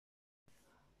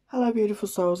Hello beautiful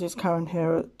souls, it's Karen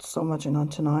here at Soulmates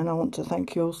 99. I want to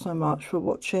thank you all so much for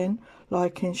watching,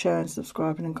 liking, sharing,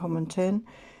 subscribing and commenting.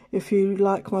 If you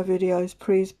like my videos,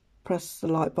 please press the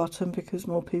like button because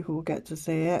more people will get to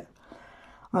see it.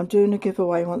 I'm doing a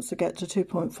giveaway once I get to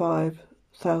 2.5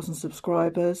 thousand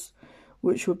subscribers,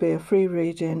 which will be a free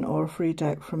reading or a free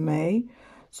deck from me.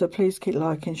 So please keep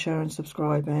liking, sharing,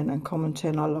 subscribing and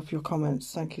commenting. I love your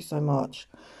comments. Thank you so much.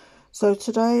 So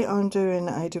today I'm doing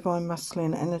a Divine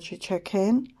Masculine energy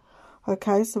check-in.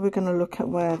 Okay, so we're going to look at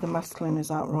where the masculine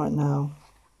is at right now.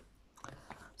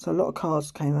 So a lot of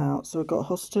cards came out. So we've got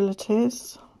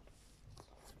hostilities,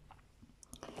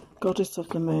 Goddess of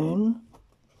the Moon,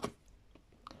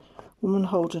 Woman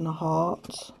holding a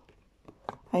heart,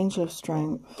 Angel of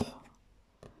Strength,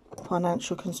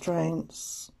 financial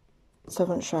constraints,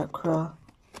 7th chakra,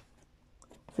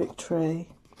 victory,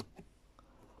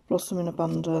 blossom in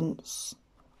abundance,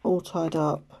 all tied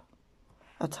up,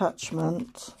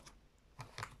 attachment,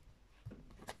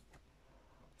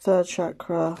 3rd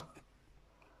chakra,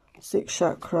 6th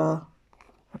chakra,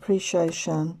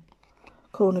 appreciation,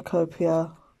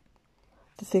 cornucopia,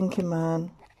 the thinking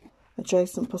man,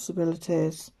 adjacent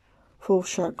possibilities, 4th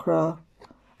chakra,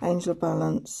 angel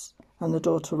balance, and the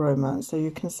door to romance. So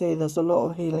you can see there's a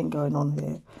lot of healing going on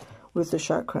here with the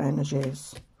chakra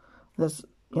energies.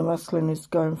 Your masculine is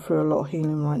going through a lot of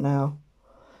healing right now,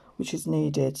 which is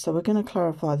needed. So we're going to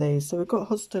clarify these. So we've got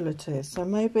hostilities. So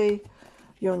maybe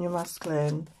you and your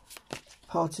masculine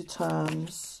parted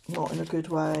terms, not in a good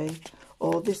way,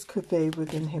 or this could be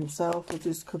within himself, or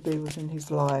this could be within his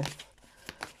life.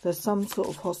 There's some sort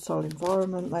of hostile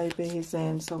environment maybe he's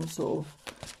in, some sort of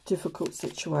difficult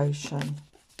situation.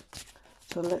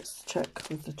 So let's check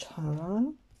with the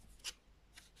tarot.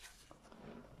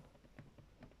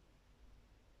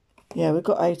 Yeah, we've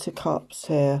got 8 of Cups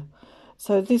here.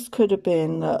 So this could have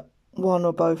been that one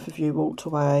or both of you walked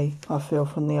away, I feel,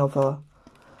 from the other.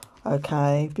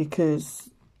 Okay, because,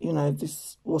 you know,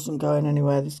 this wasn't going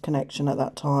anywhere, this connection at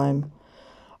that time.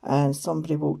 And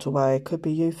somebody walked away. It could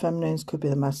be you feminines, could be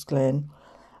the masculine.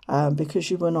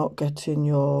 Because you were not getting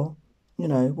your, you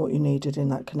know, what you needed in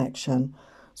that connection.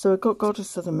 So we've got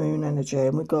Goddess of the Moon energy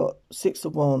and we've got 6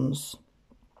 of Wands.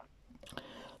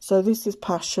 So this is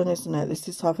passion, isn't it? This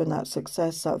is having that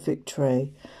success, that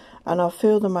victory. And I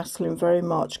feel the masculine very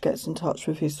much gets in touch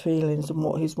with his feelings and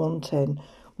what he's wanting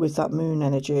with that moon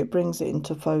energy. It brings it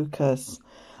into focus.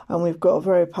 And we've got a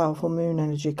very powerful moon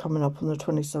energy coming up on the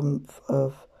 27th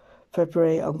of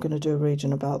February. I'm going to do a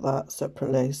reading about that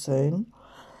separately soon.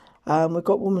 We've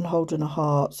got Woman holding a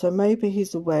heart. So maybe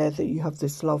he's aware that you have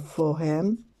this love for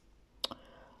him.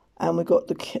 And we've got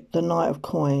the Knight of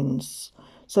Coins.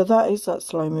 So that is that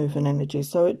slow moving energy.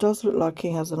 So it does look like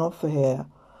he has an offer here.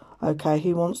 Okay,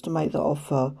 he wants to make the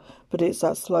offer, but it's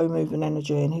that slow moving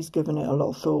energy and he's given it a lot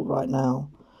of thought right now.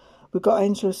 We've got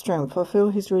Angel of Strength. I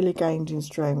feel he's really gained in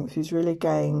strength. He's really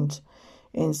gained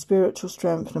in spiritual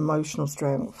strength and emotional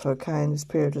strength, okay, in this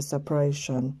period of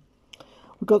separation.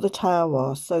 We've got the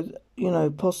Tower. So, you know,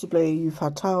 possibly you've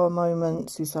had Tower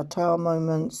moments, he's had Tower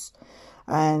moments,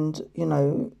 and, you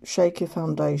know, shaky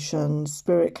foundations.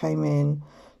 Spirit came in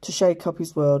to shake up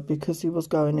his world because he was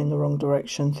going in the wrong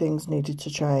direction. Things needed to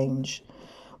change.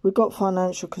 We've got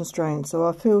financial constraints. So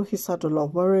I feel he's had a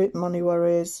lot of money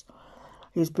worries.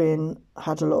 He's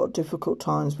had a lot of difficult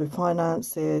times with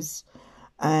finances.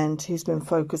 And he's been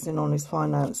focusing on his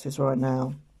finances right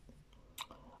now.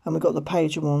 And we've got the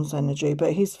Page of Wands energy.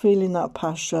 But he's feeling that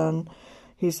passion.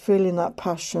 He's feeling that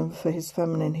passion for his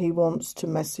feminine. He wants to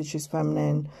message his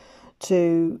feminine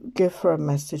to give her a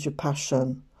message of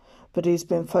passion. But he's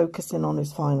been focusing on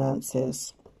his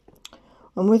finances.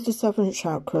 And with the 7th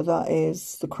chakra, that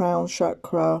is the crown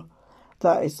chakra.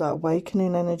 That is that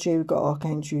awakening energy. We've got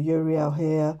Archangel Uriel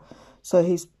here. So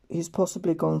he's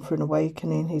possibly gone for an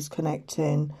awakening. He's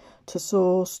connecting to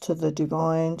source, to the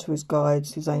divine, to his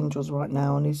guides, his angels right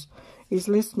now. And he's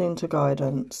listening to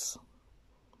guidance.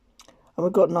 And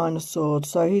we've got 9 of Swords.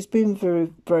 So he's been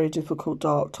very, very difficult,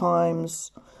 dark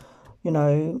times. You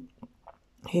know,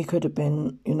 he could have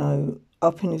been, you know,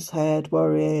 up in his head,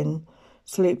 worrying,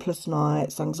 sleepless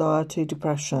nights, anxiety,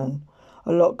 depression.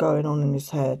 A lot going on in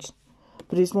his head.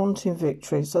 But he's wanting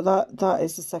victory. So that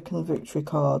is the 2nd victory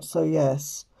card. So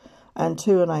yes. And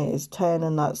 2 and 8 is 10,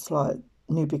 and that's like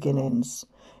new beginnings.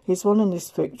 He's wanting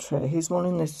this victory. He's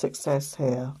wanting this success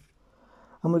here.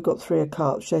 And we've got 3 of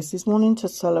Cups. Yes, he's wanting to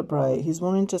celebrate. He's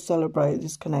wanting to celebrate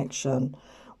this connection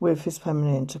with his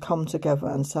feminine, to come together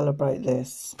and celebrate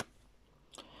this.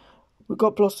 We've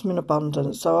got Blossom in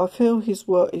Abundance. So I feel he's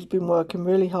been working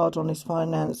really hard on his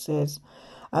finances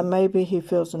And maybe he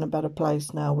feels in a better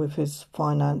place now with his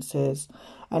finances,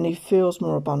 and he feels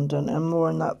more abundant and more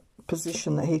in that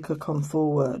position that he could come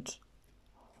forward.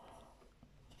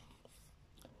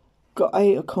 Got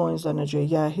 8 of Coins energy.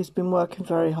 Yeah, he's been working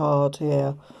very hard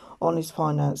here on his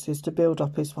finances to build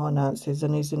up his finances,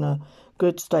 and he's in a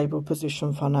good, stable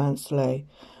position financially.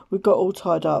 We've got all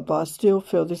tied up, but I still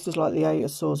feel this is like the 8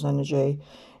 of Swords energy.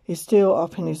 He's still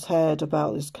up in his head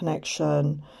about this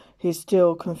connection. He's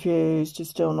still confused. He's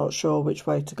still not sure which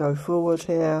way to go forward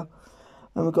here.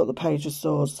 And we've got the Page of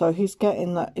Swords. So he's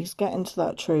getting that. He's getting to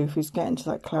that truth. He's getting to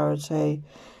that clarity.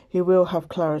 He will have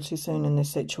clarity soon in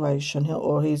this situation,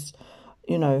 or he's,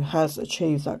 you know, has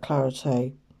achieved that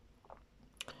clarity.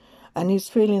 And he's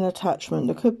feeling attachment.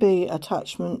 There could be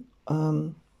attachment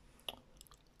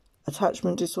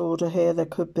disorder here. There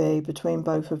could be between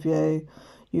both of you.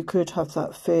 You could have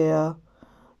that fear,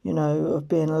 you know, of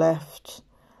being left.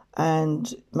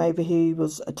 And maybe he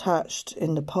was attached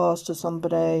in the past to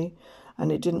somebody and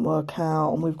it didn't work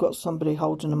out. And we've got somebody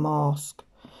holding a mask.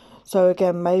 So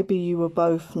again, maybe you were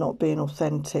both not being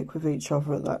authentic with each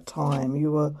other at that time.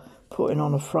 You were putting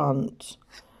on a front.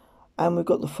 And we've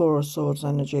got the 4 of Swords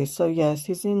energy. So yes,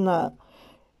 he's in that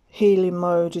healing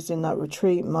mode. He's in that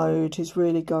retreat mode. He's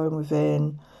really going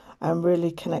within and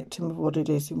really connecting with what it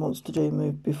is he wants to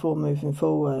do before moving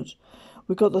forward.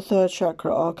 We've got the 3rd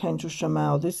chakra, Archangel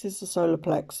Shamal. This is the solar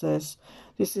plexus.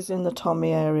 This is in the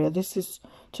tummy area. This is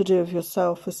to do with your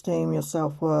self-esteem, your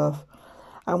self-worth.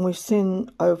 And we've seen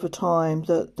over time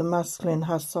that the masculine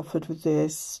has suffered with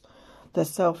this. Their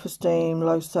self-esteem,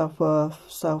 low self-worth,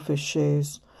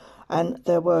 self-issues. And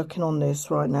they're working on this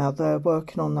right now. They're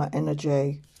working on that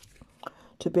energy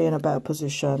to be in a better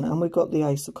position. And we've got the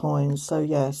Ace of Coins. So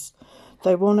yes,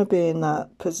 they want to be in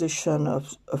that position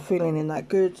of feeling in that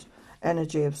good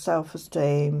energy of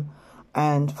self-esteem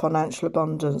and financial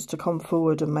abundance to come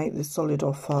forward and make this solid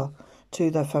offer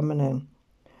to their feminine.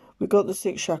 We've got the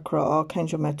 6th chakra,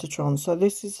 Archangel Metatron. So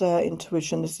this is their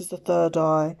intuition. This is the 3rd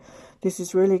eye. This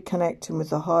is really connecting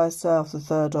with the higher self, the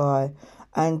 3rd eye,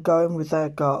 and going with their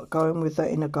gut, going with their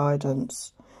inner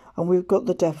guidance. And we've got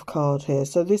the Death card here.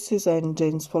 So this is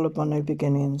endings followed by new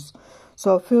beginnings.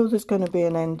 So I feel there's going to be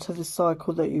an end to this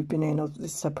cycle that you've been in of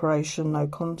this separation, no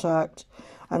contact.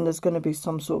 And there's going to be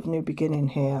some sort of new beginning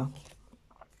here.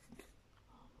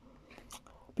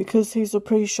 Because he's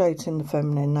appreciating the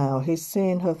feminine now. He's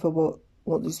seeing her for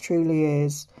what this truly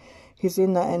is. He's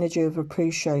in that energy of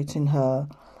appreciating her.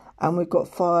 And we've got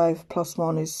 5 plus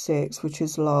 1 is 6, which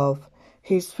is love.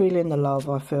 He's feeling the love,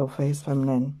 I feel, for his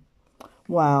feminine.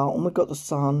 Wow. And we've got the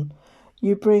Sun.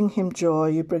 You bring him joy.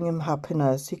 You bring him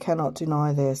happiness. He cannot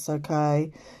deny this,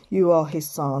 okay? You are his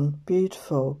sun.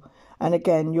 Beautiful. And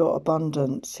again, your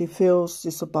abundance. He feels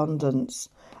this abundance.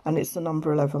 And it's the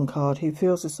number 11 card. He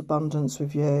feels this abundance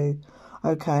with you.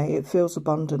 Okay, it feels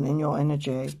abundant in your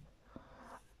energy.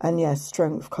 And yes,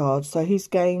 Strength card. So he's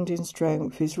gained in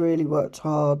strength. He's really worked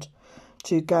hard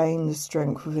to gain the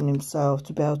strength within himself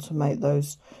to be able to make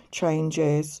those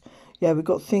changes. Yeah, we've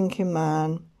got Thinking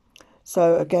Man.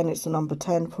 So again, it's the number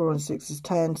 10. 4 and 6 is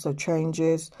 10. So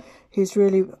changes. He's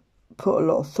really put a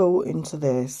lot of thought into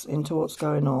this, into what's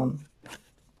going on.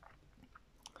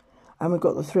 And we've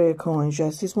got the 3 of Coins.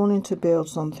 Yes, he's wanting to build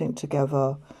something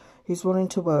together. He's wanting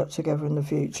to work together in the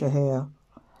future here.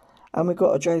 And we've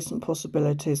got adjacent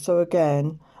possibilities. So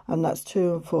again, and that's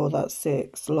 2 and 4, that's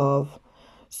 6, love.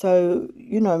 So,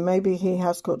 you know, maybe he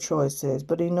has got choices,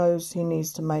 but he knows he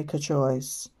needs to make a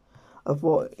choice of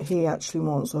what he actually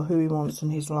wants or who he wants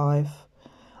in his life.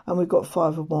 And we've got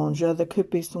 5 of Wands. Yeah, there could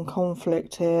be some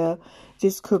conflict here.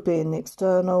 This could be an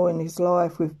external in his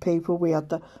life with people.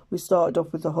 We started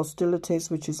off with the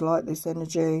hostilities, which is like this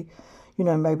energy. You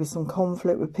know, maybe some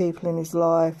conflict with people in his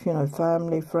life, you know,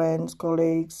 family, friends,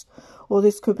 colleagues. Or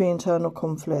this could be internal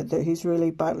conflict that he's really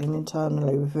battling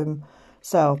internally with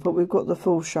himself. But we've got the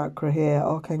 4th chakra here,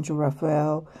 Archangel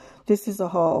Raphael. This is a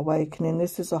heart awakening.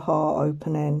 This is a heart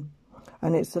opening.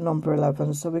 And it's the number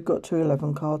 11. So we've got 2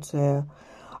 11 cards here.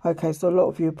 Okay, so a lot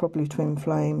of you are probably twin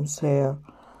flames here.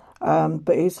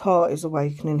 But his heart is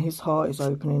awakening. His heart is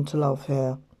opening to love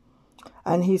here.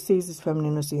 And he sees his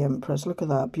feminine as the Empress. Look at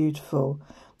that, beautiful.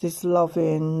 This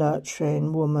loving,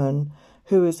 nurturing woman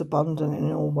who is abundant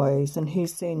in all ways. And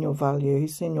he's seeing your value.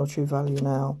 He's seeing your true value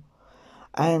now.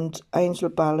 And Angel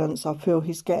of Balance, I feel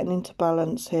he's getting into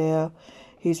balance here.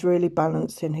 He's really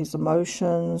balancing his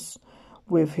emotions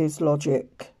with his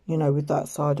logic, you know, with that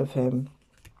side of him.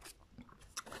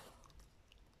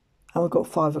 And we've got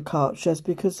 5 of Cups, just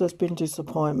because there's been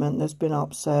disappointment, there's been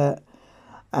upset.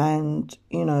 And,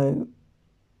 you know,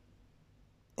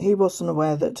 he wasn't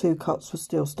aware that 2 cups were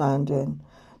still standing.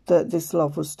 that this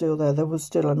love was still there. There was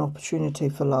still an opportunity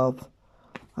for love.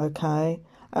 Okay,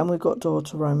 and we've got door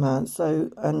to romance.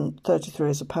 So, and 33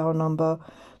 is a power number.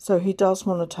 So he does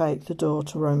want to take the door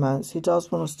to romance. He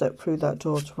does want to step through that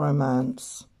door to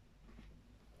romance.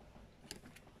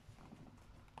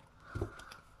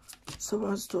 So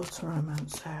what's door to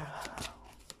romance here?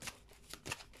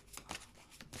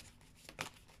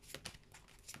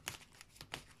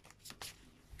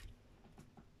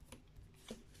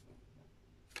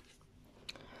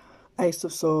 Ace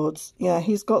of Swords. Yeah,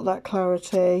 he's got that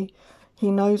clarity. He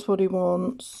knows what he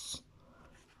wants.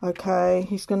 Okay,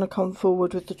 he's going to come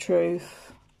forward with the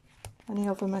truth. Any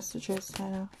other messages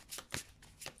here?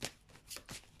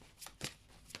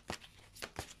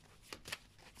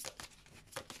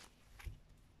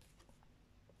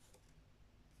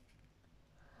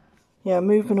 Yeah,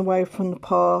 moving away from the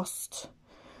past.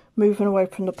 Moving away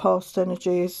from the past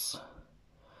energies.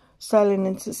 Sailing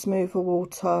into smoother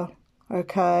water.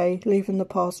 Okay, leaving the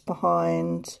past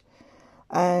behind.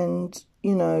 And,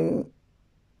 you know,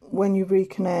 when you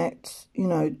reconnect, you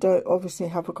know, don't obviously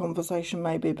have a conversation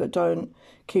maybe, but don't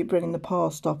keep bringing the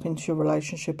past up into your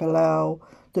relationship. Allow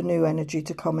the new energy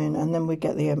to come in, and then we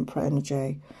get the Emperor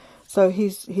energy. So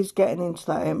he's getting into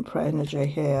that Emperor energy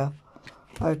here.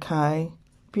 Okay,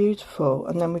 beautiful.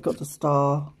 And then we got the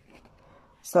Star.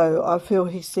 So I feel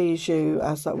he sees you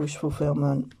as that wish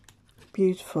fulfillment.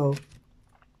 Beautiful.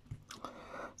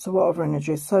 So what other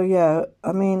energies? So yeah,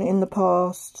 I mean, in the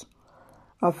past,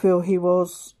 I feel he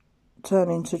was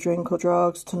turning to drink or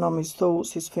drugs to numb his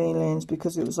thoughts, his feelings,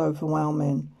 because it was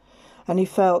overwhelming. And he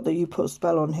felt that you put a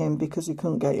spell on him because he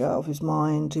couldn't get you out of his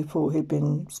mind. He thought he'd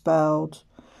been spellcast,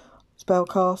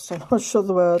 I'm not sure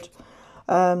the word.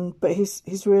 But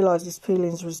he's realised his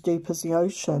feelings are as deep as the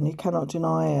ocean. He cannot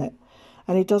deny it.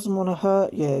 And he doesn't want to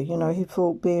hurt you. You know, he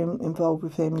thought being involved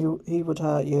with him, he would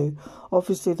hurt you.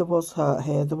 Obviously, there was hurt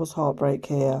here. There was heartbreak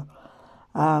here.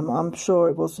 I'm sure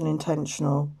it wasn't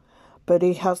intentional. But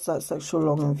he has that sexual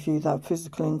longing for you, that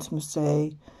physical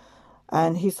intimacy.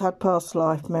 And he's had past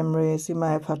life memories. He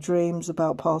may have had dreams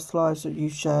about past lives that you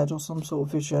shared, or some sort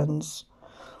of visions.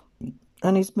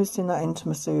 And he's missing that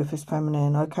intimacy with his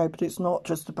feminine. Okay, but it's not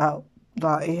just about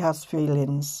that. He has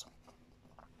feelings.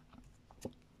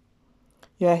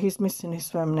 Yeah, he's missing his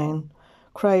feminine.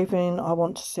 Craving, I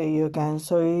want to see you again.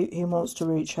 So he wants to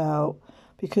reach out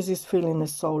because he's feeling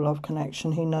this soul love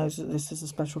connection. He knows that this is a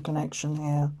special connection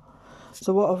here.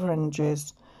 So what other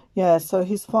energies? Yeah, so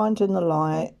he's finding the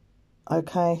light.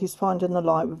 Okay, he's finding the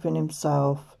light within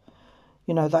himself.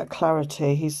 You know, that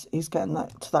clarity. He's getting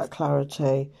to that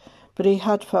clarity. But he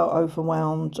had felt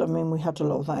overwhelmed. I mean, we had a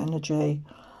lot of that energy.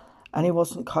 And he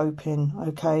wasn't coping.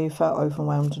 Okay, he felt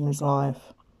overwhelmed in his life.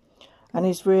 And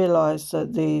he's realised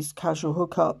that these casual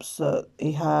hookups that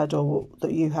he had, or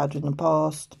that you had in the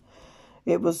past,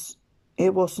 it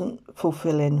wasn't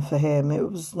fulfilling for him. There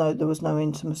was no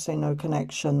intimacy, no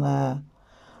connection there.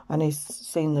 And he's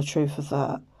seen the truth of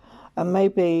that. And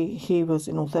maybe he was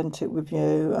inauthentic with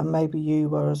you, and maybe you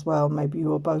were as well. Maybe you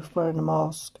were both wearing a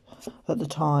mask at the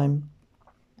time.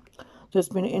 There's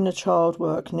been inner child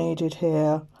work needed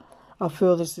here. I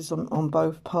feel this is on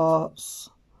both parts.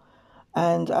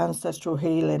 And ancestral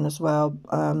healing as well.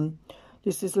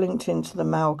 This is linked into the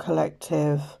male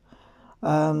collective,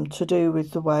 to do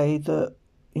with the way that,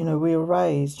 you know, we were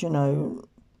raised. You know,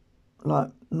 like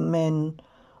men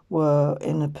were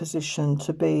in a position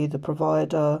to be the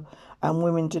provider, and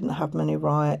women didn't have many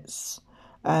rights,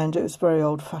 and it was very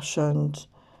old-fashioned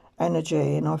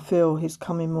energy. And I feel he's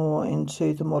coming more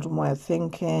into the modern way of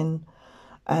thinking,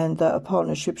 and that a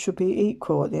partnership should be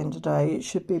equal at the end of the day. It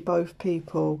should be both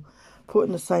people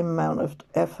putting the same amount of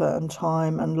effort and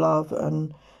time and love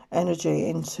and energy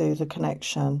into the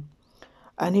connection.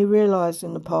 And he realised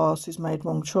in the past he's made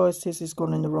wrong choices, he's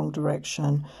gone in the wrong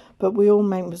direction. But we all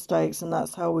make mistakes, and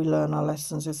that's how we learn our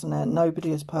lessons, isn't it?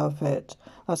 Nobody is perfect.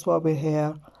 That's why we're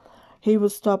here. He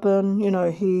was stubborn, you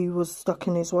know, he was stuck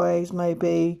in his ways,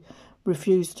 maybe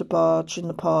refused to budge in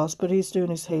the past, but he's doing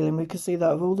his healing. We can see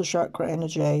that with all the chakra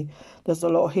energy, there's a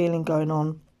lot of healing going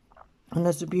on. And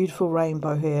there's a beautiful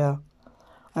rainbow here.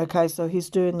 Okay, so he's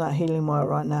doing that healing work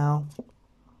right now.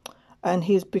 And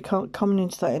he's coming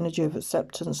into that energy of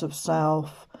acceptance of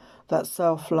self, that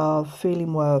self-love,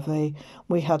 feeling worthy.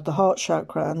 We had the heart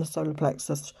chakra and the solar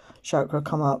plexus chakra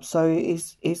come up. So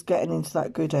he's getting into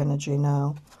that good energy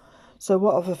now. So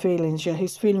what other feelings? Yeah,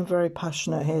 he's feeling very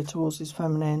passionate here towards his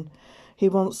feminine. He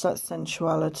wants that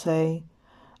sensuality.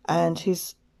 And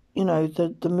he's, you know,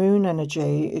 the moon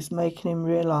energy is making him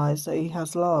realise that he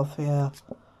has love here.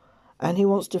 And he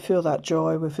wants to feel that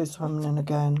joy with his feminine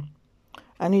again.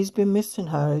 And he's been missing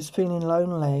her. He's feeling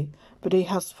lonely. But he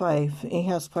has faith. He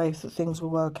has faith that things will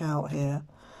work out here.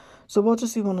 So what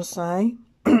does he want to say?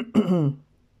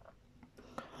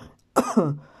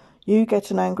 You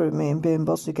getting angry with me and being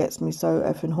bossy gets me so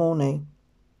effing horny.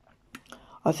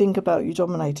 I think about you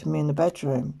dominating me in the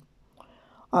bedroom.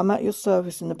 I'm at your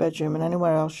service in the bedroom and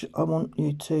anywhere else I want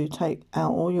you to take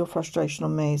out all your frustration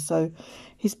on me. So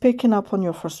he's picking up on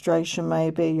your frustration,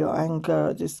 maybe, your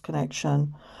anger,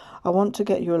 disconnection. I want to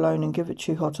get you alone and give it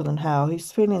to you hotter than hell.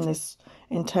 He's feeling this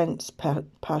intense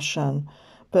passion,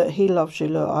 but he loves you.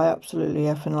 Look, I absolutely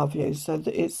effing love you. So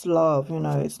it's love, you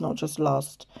know, it's not just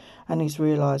lust. And he's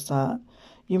realised that.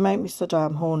 You make me so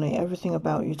damn horny. Everything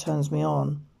about you turns me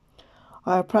on.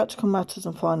 I have practical matters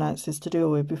and finances to deal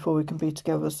with before we can be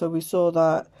together. So we saw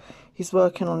that he's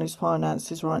working on his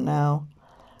finances right now.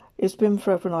 It's been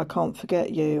forever and I can't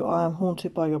forget you. I am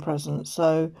haunted by your presence.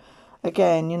 So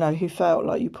again, you know, he felt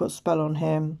like you put a spell on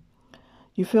him.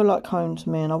 You feel like home to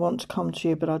me and I want to come to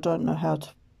you, but I don't know how to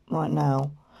right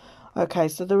now. Okay,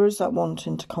 so there is that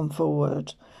wanting to come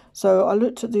forward. So I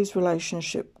looked at these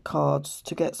relationship cards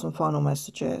to get some final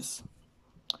messages.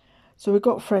 So we've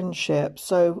got friendship,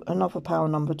 so another power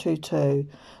number 22.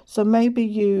 So maybe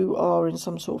you are in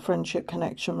some sort of friendship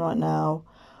connection right now.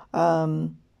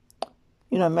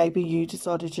 You know, maybe you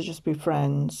decided to just be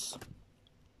friends.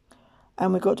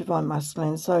 And we've got divine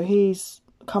masculine. So he's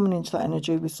coming into that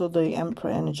energy. We saw the Emperor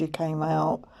energy came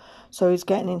out. So he's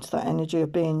getting into that energy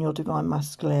of being your divine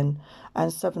masculine.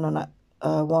 And 7 and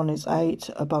 1 is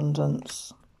 8,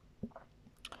 abundance.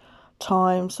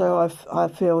 Time, so I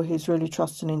feel he's really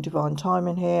trusting in divine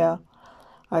timing here.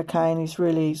 Okay, and he's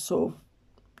really sort of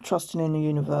trusting in the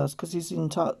universe because he's in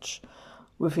touch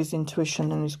with his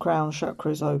intuition and his crown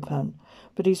chakra is open.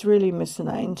 But he's really missing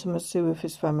that intimacy with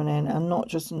his feminine and not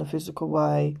just in the physical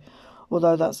way,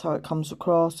 although that's how it comes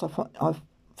across. I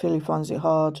feel he finds it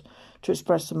hard to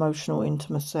express emotional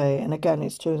intimacy. And again,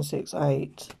 it's 2 and 6,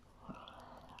 8.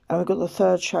 And we've got the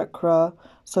 3rd chakra,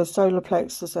 so solar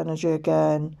plexus energy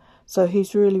again. So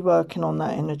he's really working on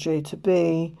that energy, to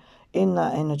be in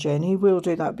that energy. And he will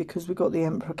do that because we got the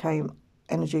Emperor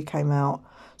energy came out.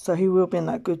 So he will be in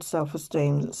that good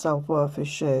self-esteem, self-worth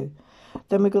issue.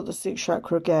 Then we got the 6th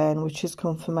chakra again, which is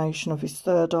confirmation of his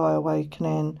 3rd eye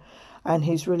awakening. And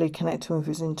he's really connecting with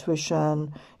his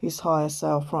intuition, his higher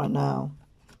self right now.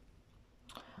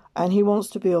 And he wants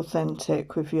to be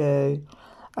authentic with you.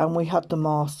 And we had the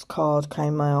Mask card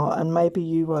came out. And maybe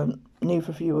you weren't.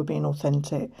 Neither of you are being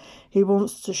authentic. He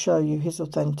wants to show you his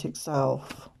authentic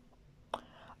self.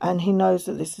 And he knows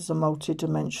that this is a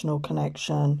multi-dimensional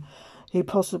connection. He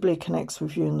possibly connects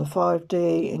with you in the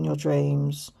 5D, in your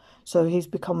dreams. So he's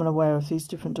becoming aware of these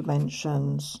different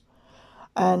dimensions.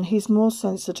 And he's more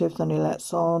sensitive than he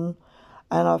lets on.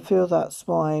 And I feel that's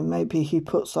why maybe he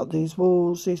puts up these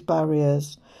walls, these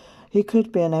barriers. He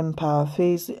could be an empath.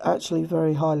 He's actually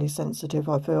very highly sensitive,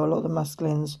 I feel. A lot of the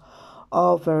masculines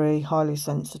are very highly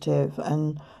sensitive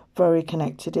and very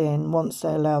connected in once they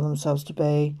allow themselves to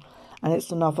be. And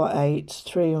it's another 8.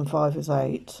 3 and 5 is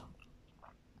 8.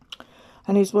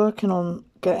 And he's working on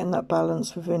getting that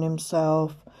balance within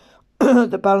himself.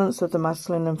 The balance of the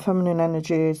masculine and feminine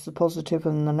energies, the positive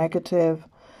and the negative.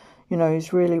 You know,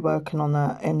 he's really working on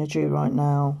that energy right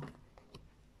now.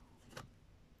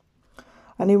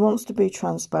 And he wants to be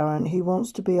transparent. He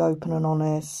wants to be open and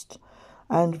honest.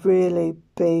 And really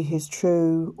be his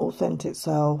true, authentic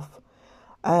self.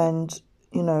 And,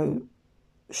 you know,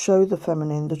 show the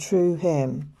feminine, the true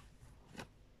him.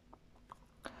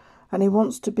 And he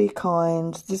wants to be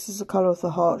kind. This is the colour of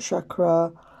the heart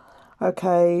chakra.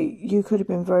 Okay, you could have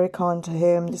been very kind to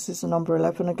him. This is the number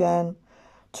 11 again.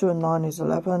 2 and 9 is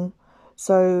 11.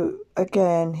 So,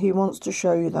 again, he wants to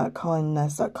show you that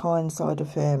kindness, that kind side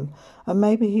of him. And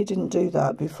maybe he didn't do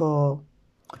that before.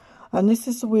 And this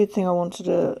is the weird thing I wanted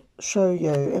to show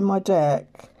you. In my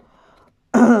deck,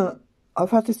 I've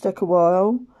had this deck a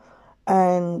while,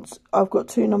 and I've got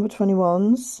 2 number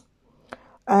 21s.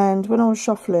 And when I was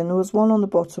shuffling, there was one on the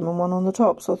bottom and one on the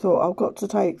top. So I thought, I've got to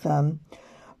take them.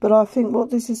 But I think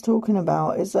what this is talking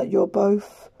about is that you're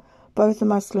both the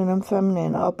masculine and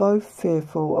feminine, are both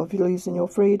fearful of losing your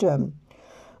freedom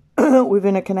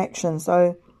within a connection.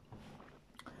 So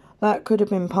that could have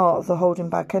been part of the holding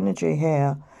back energy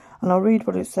here. And I'll read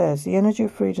what it says. The energy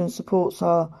of freedom supports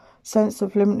our sense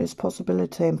of limitless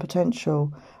possibility and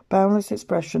potential, boundless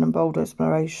expression and bold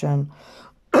exploration.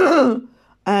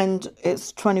 And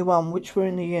it's 21, which we're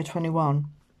in the year 21.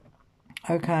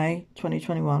 Okay,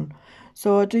 2021.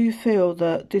 So I do feel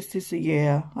that this is a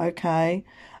year, okay?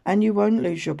 And you won't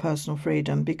lose your personal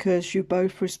freedom because you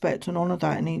both respect and honour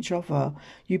that in each other.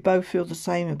 You both feel the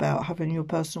same about having your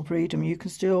personal freedom. You can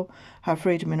still have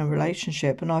freedom in a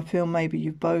relationship. And I feel maybe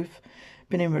you've both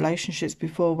been in relationships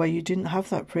before where you didn't have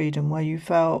that freedom, where you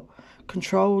felt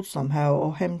controlled somehow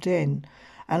or hemmed in.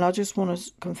 And I just want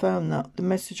to confirm that the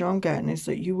message I'm getting is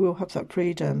that you will have that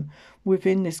freedom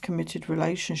within this committed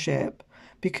relationship,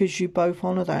 because you both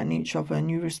honour that in each other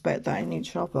and you respect that in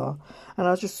each other. And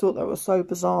I just thought that was so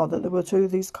bizarre that there were two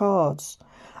of these cards,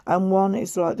 and one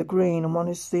is like the green and one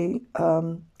is the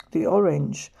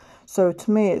orange. So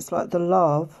to me it's like the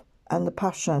love and the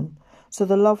passion. So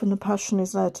the love and the passion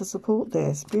is there to support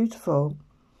this. Beautiful.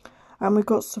 And we've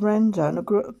got surrender and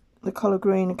the colour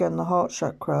green again, the heart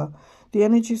chakra. The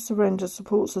energy surrender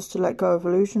supports us to let go of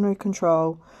illusionary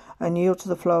control and yield to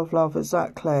the flow of love.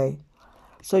 Exactly.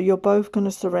 So you're both going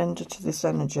to surrender to this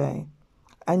energy.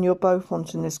 And you're both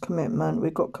wanting this commitment.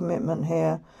 We've got commitment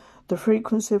here. The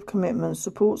frequency of commitment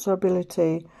supports our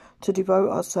ability to devote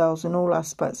ourselves in all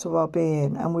aspects of our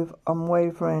being and with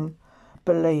unwavering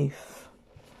belief.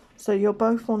 So you're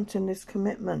both wanting this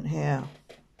commitment here.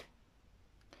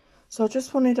 So I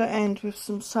just wanted to end with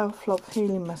some self-love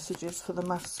healing messages for the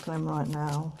masculine right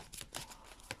now.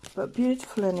 But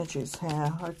beautiful energies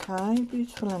here, okay?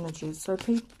 Beautiful energies. So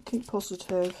keep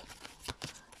positive,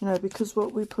 you know, because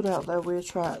what we put out there, we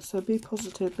attract. So be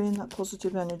positive, be in that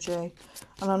positive energy.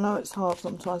 And I know it's hard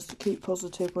sometimes to keep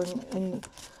positive when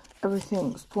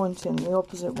everything's pointing the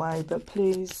opposite way. But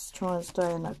please try and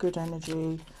stay in that good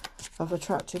energy of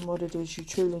attracting what it is you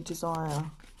truly desire.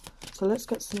 So let's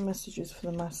get some messages for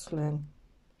the masculine.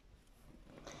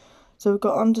 So we've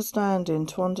got understanding,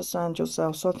 to understand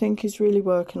yourself. So I think he's really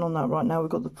working on that right now.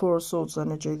 We've got the Four of Swords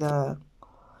energy there.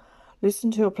 Listen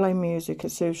to or play music,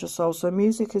 it soothes your soul. So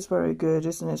music is very good,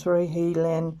 isn't it? It's very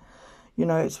healing. You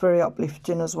know, it's very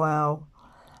uplifting as well.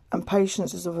 And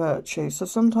patience is a virtue. So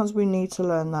sometimes we need to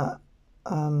learn that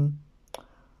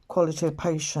quality of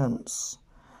patience.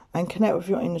 And connect with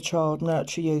your inner child,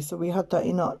 nurture you. So we had that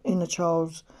inner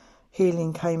child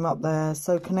healing came up there.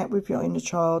 So connect with your inner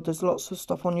child. There's lots of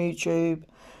stuff on YouTube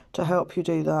to help you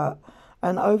do that.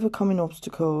 And overcoming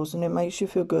obstacles, and it makes you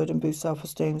feel good and boost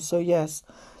self-esteem. So yes,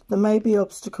 there may be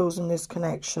obstacles in this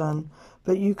connection,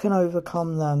 but you can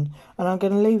overcome them. And I'm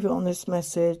going to leave it on this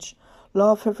message.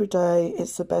 Laugh every day.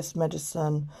 It's the best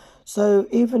medicine. So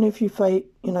even if you fake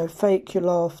your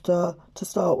laughter to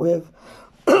start with,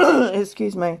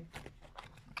 excuse me,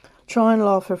 try and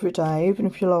laugh every day, even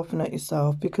if you're laughing at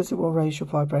yourself, because it will raise your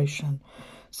vibration.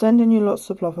 Sending you lots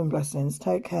of love and blessings.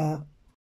 Take care.